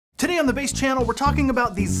Today on the Bass channel, we're talking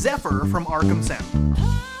about the Zephyr from Arkham Sound.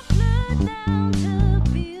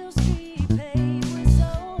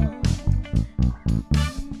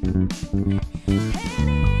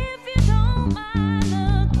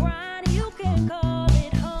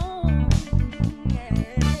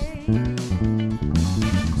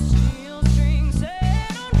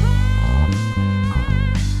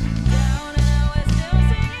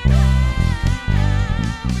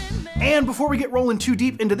 And before we get rolling too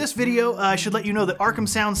deep into this video, I should let you know that Arkham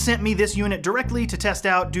Sound sent me this unit directly to test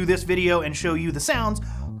out, do this video, and show you the sounds.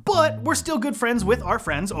 But we're still good friends with our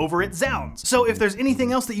friends over at Zounds. So if there's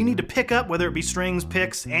anything else that you need to pick up, whether it be strings,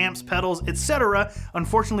 picks, amps, pedals, etc.,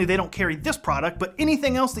 unfortunately they don't carry this product, but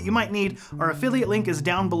anything else that you might need, our affiliate link is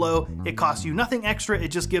down below. It costs you nothing extra, it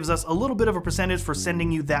just gives us a little bit of a percentage for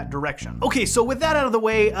sending you that direction. Okay, so with that out of the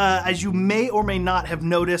way, as you may or may not have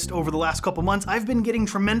noticed over the last couple months, I've been getting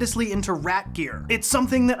tremendously into rack gear. It's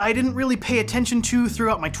something that I didn't really pay attention to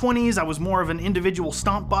throughout my 20s. I was more of an individual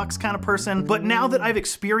stomp box kind of person, but now that I've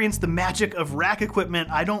experienced the magic of rack equipment,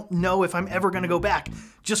 I don't know if I'm ever gonna go back.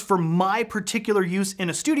 Just for my particular use in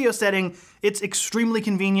a studio setting, it's extremely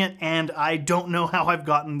convenient, and I don't know how I've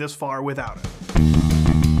gotten this far without it.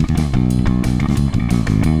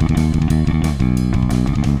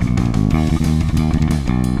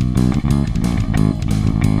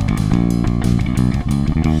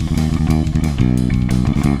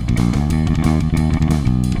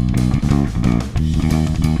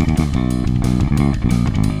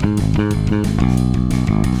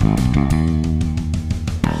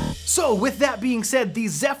 So with that being said, the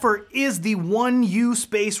Zephyr is the 1U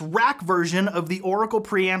space rack version of the Oracle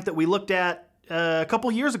preamp that we looked at a couple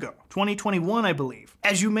years ago, 2021, I believe.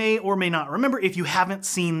 As you may or may not remember, if you haven't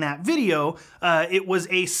seen that video, it was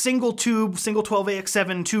a single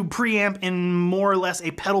 12AX7 tube preamp in more or less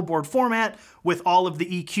a pedal board format with all of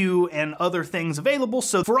the EQ and other things available.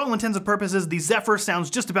 So for all intents and purposes, the Zephyr sounds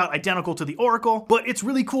just about identical to the Oracle, but it's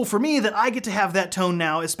really cool for me that I get to have that tone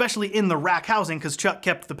now, especially in the rack housing, because Chuck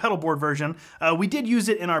kept the pedal board version. We did use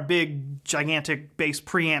it in our big, gigantic bass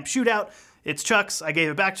preamp shootout. It's Chuck's, I gave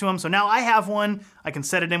it back to him, so now I have one. I can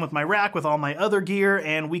set it in with my rack with all my other gear,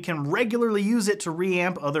 and we can regularly use it to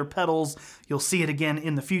reamp other pedals. You'll see it again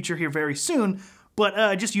in the future here very soon,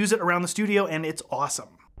 but just use it around the studio and it's awesome.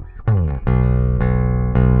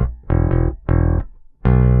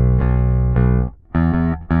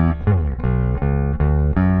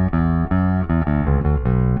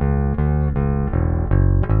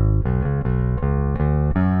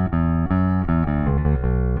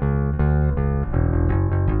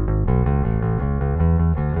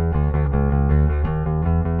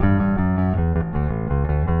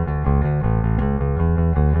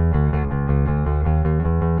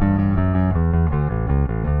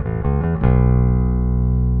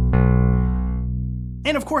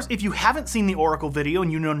 And of course, if you haven't seen the Oracle video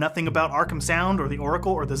and you know nothing about Arkham Sound or the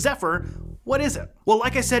Oracle or the Zephyr, what is it? Well,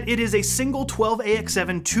 like I said, it is a single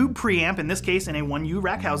 12AX7 tube preamp, in this case in a 1U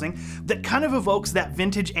rack housing, that kind of evokes that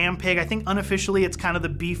vintage Ampeg. I think unofficially it's kind of the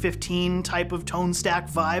B15 type of tone stack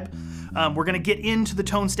vibe. We're gonna get into the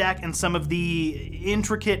tone stack and some of the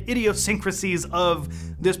intricate idiosyncrasies of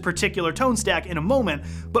this particular tone stack in a moment,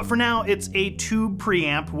 but for now it's a tube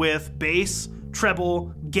preamp with bass,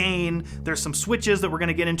 treble, gain. There's some switches that we're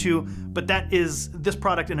gonna get into, but that is this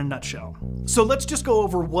product in a nutshell. So let's just go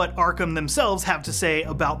over what Arkham themselves have to say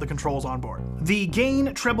about the controls on board. The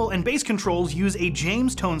gain, treble, and bass controls use a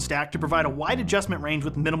James Tonestack to provide a wide adjustment range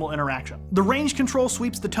with minimal interaction. The range control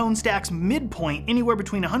sweeps the tone stack's midpoint anywhere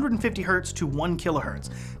between 150 Hz to 1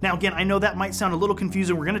 kHz. Now again, I know that might sound a little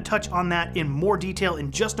confusing. We're gonna touch on that in more detail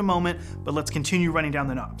in just a moment, but let's continue running down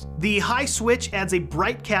the knobs. The high switch adds a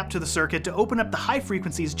bright cap to the circuit to open up the high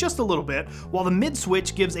frequencies just a little bit, while the mid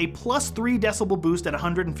switch gives a +3 decibel boost at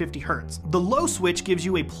 150 Hz. The low switch gives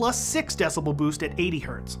you a +6 decibel boost at 80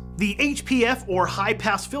 Hz. The HPF, or high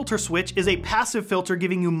pass filter switch, is a passive filter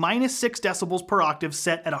giving you -6 decibels per octave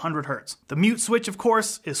set at 100 Hz. The mute switch, of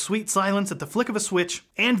course, is sweet silence at the flick of a switch,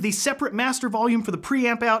 and the separate master volume for the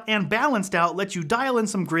preamp out and balanced out lets you dial in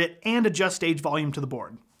some grit and adjust stage volume to the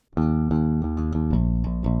board.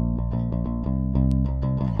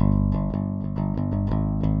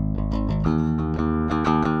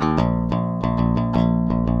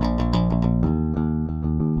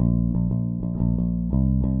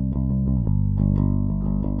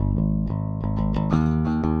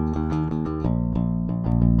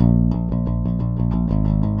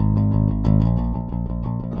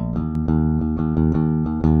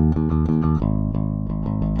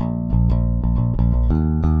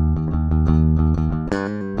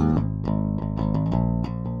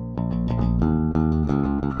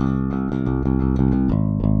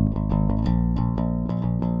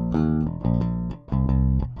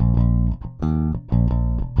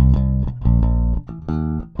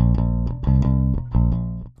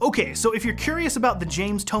 Okay, so if you're curious about the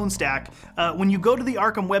James Tonestack, when you go to the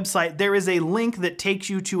Arkham website, there is a link that takes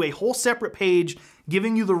you to a whole separate page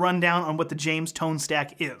giving you the rundown on what the James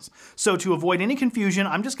Tonestack is. So to avoid any confusion,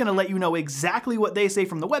 I'm just gonna let you know exactly what they say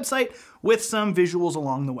from the website with some visuals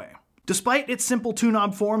along the way. Despite its simple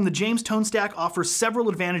two-knob form, the James Tonestack offers several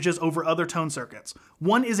advantages over other tone circuits.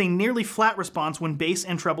 One is a nearly flat response when bass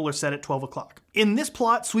and treble are set at 12 o'clock. In this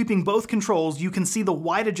plot, sweeping both controls, you can see the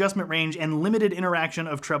wide adjustment range and limited interaction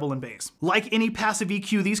of treble and bass. Like any passive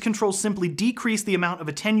EQ, these controls simply decrease the amount of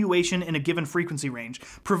attenuation in a given frequency range,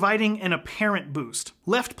 providing an apparent boost.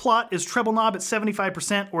 Left plot is treble knob at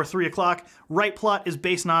 75% or 3 o'clock, right plot is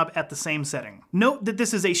bass knob at the same setting. Note that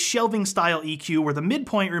this is a shelving style EQ where the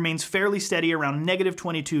midpoint remains fairly steady around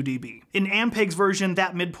 -22 dB. In Ampeg's version,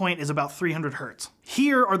 that midpoint is about 300 Hz.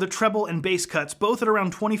 Here are the treble and bass cuts, both at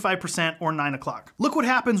around 25% or 9 o'clock. Look what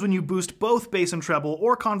happens when you boost both bass and treble,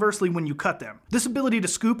 or conversely when you cut them. This ability to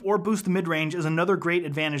scoop or boost the mid-range is another great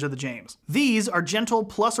advantage of the James. These are gentle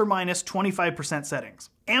plus or minus 25% settings.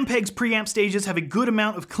 Ampeg's preamp stages have a good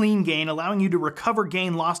amount of clean gain, allowing you to recover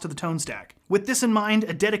gain lost to the Tonestack. With this in mind,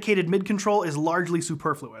 a dedicated mid control is largely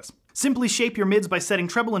superfluous. Simply shape your mids by setting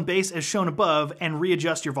treble and bass as shown above and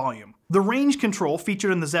readjust your volume. The range control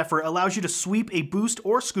featured in the Zephyr allows you to sweep a boost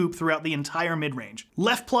or scoop throughout the entire mid-range.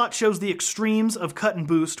 Left plot shows the extremes of cut and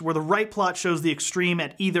boost, where the right plot shows the extreme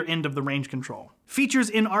at either end of the range control. Features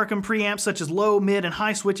in Arkham preamps such as low, mid, and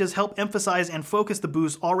high switches help emphasize and focus the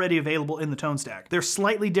boosts already available in the Tonestack. They're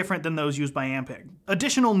slightly different than those used by Ampeg.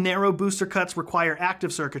 Additional narrow booster cuts require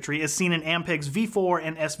active circuitry, as seen in Ampeg's V4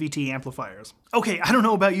 and SVT amplifiers. Okay, I don't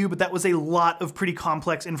know about you, but that was a lot of pretty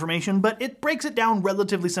complex information, but it breaks it down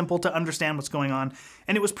relatively simple to understand what's going on,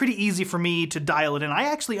 and it was pretty easy for me to dial it in. I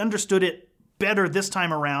actually understood it better this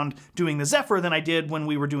time around doing the Zephyr than I did when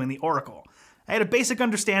we were doing the Oracle. I had a basic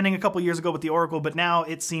understanding a couple years ago with the Oracle, but now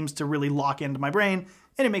it seems to really lock into my brain,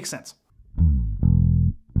 and it makes sense.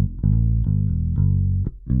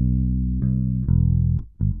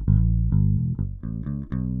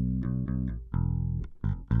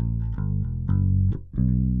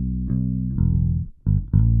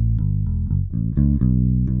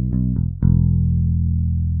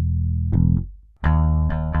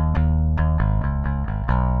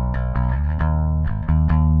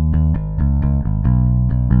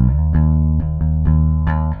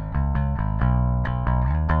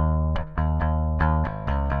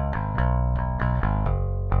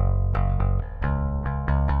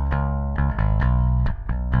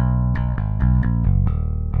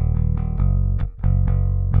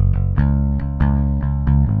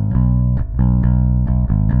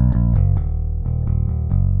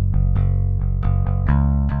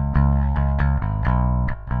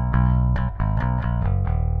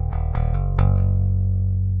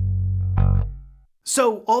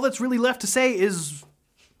 So all that's really left to say is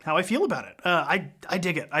how I feel about it. I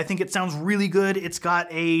dig it. I think it sounds really good. It's got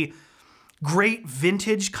a great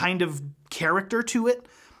vintage kind of character to it.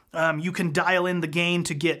 You can dial in the gain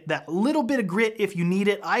to get that little bit of grit if you need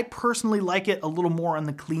it. I personally like it a little more on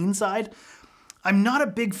the clean side. I'm not a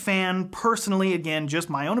big fan, personally, again, just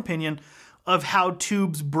my own opinion, of how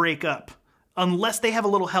tubes break up, unless they have a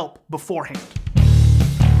little help beforehand.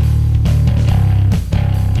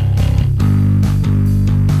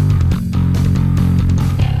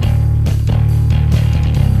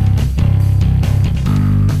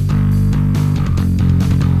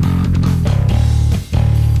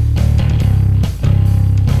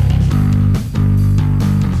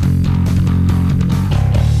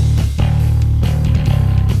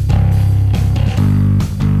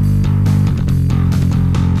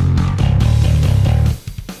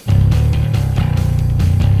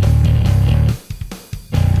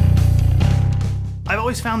 I've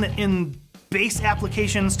always found that in bass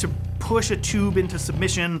applications, to push a tube into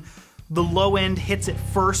submission, the low end hits it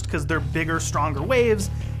first because they're bigger, stronger waves,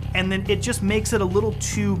 and then it just makes it a little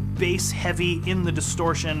too bass heavy in the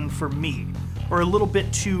distortion for me. Or a little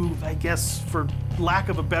bit too, I guess, for lack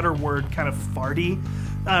of a better word, kind of farty.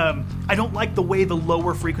 I don't like the way the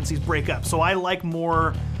lower frequencies break up, so I like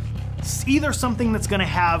more either something that's gonna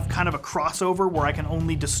have kind of a crossover where I can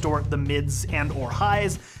only distort the mids and or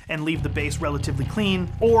highs and leave the bass relatively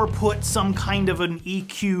clean, or put some kind of an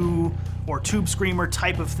EQ or tube screamer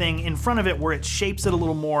type of thing in front of it where it shapes it a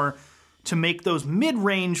little more to make those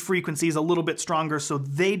mid-range frequencies a little bit stronger so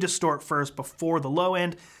they distort first before the low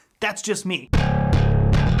end. That's just me.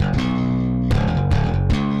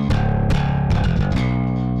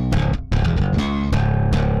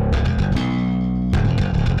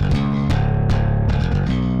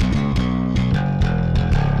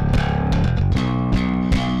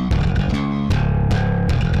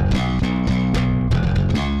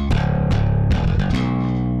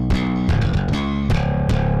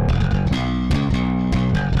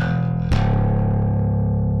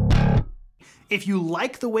 If you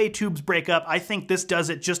like the way tubes break up, I think this does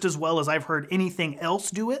it just as well as I've heard anything else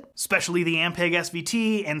do it, especially the Ampeg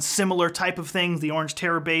SVT and similar type of things, the Orange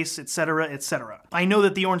Terror Bass, etc., etc. I know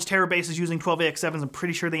that the Orange Terror Bass is using 12AX7s, I'm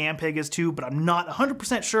pretty sure the Ampeg is too, but I'm not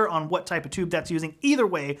 100% sure on what type of tube that's using. Either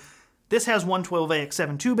way, this has one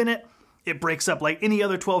 12AX7 tube in it. It breaks up like any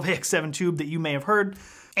other 12AX7 tube that you may have heard,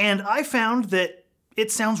 and I found that it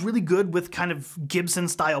sounds really good with kind of Gibson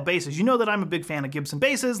style basses. You know that I'm a big fan of Gibson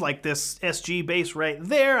basses, like this SG bass right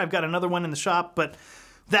there. I've got another one in the shop, but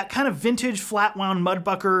that kind of vintage flat wound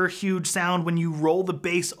mudbucker huge sound when you roll the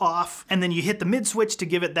bass off and then you hit the mid switch to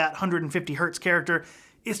give it that 150 hertz character,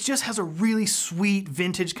 it just has a really sweet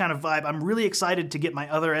vintage kind of vibe. I'm really excited to get my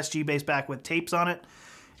other SG bass back with tapes on it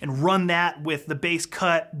and run that with the bass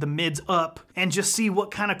cut, the mids up, and just see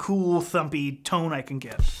what kind of cool thumpy tone I can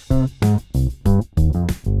get.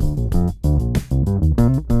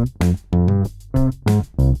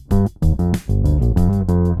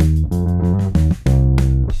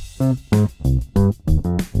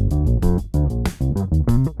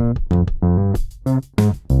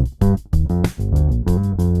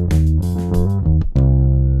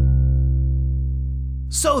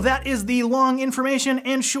 So that is the long information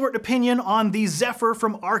and short opinion on the Zephyr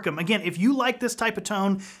from Arkham. Again, if you like this type of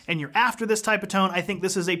tone and you're after this type of tone, I think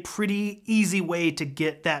this is a pretty easy way to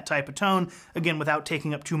get that type of tone, again, without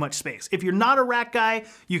taking up too much space. If you're not a rack guy,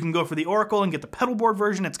 you can go for the Oracle and get the pedal board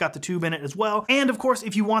version. It's got the tube in it as well. And of course,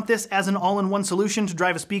 if you want this as an all-in-one solution to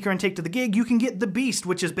drive a speaker and take to the gig, you can get the Beast,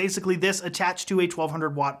 which is basically this attached to a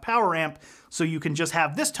 1200 watt power amp. So you can just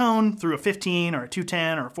have this tone through a 15 or a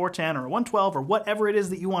 210 or a 410 or a 112 or whatever it is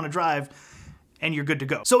that you want to drive, and you're good to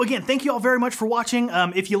go. So again, thank you all very much for watching.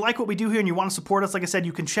 If you like what we do here and you want to support us, like I said,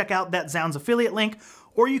 you can check out that Zounds affiliate link,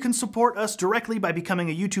 or you can support us directly by becoming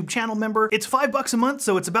a YouTube channel member. It's $5 a month,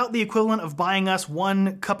 so it's about the equivalent of buying us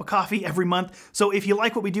 1 cup of coffee every month. So if you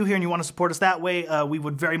like what we do here and you want to support us that way, we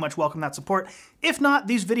would very much welcome that support. If not,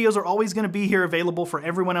 these videos are always going to be here available for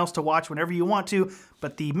everyone else to watch whenever you want to,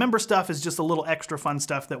 but the member stuff is just a little extra fun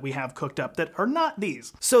stuff that we have cooked up that are not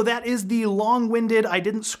these. So that is the long-winded, I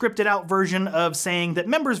didn't script it out version of saying that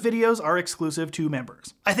members' videos are exclusive to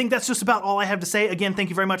members. I think that's just about all I have to say. Again, thank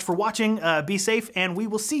you very much for watching. Be safe, and we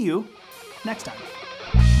will see you next time.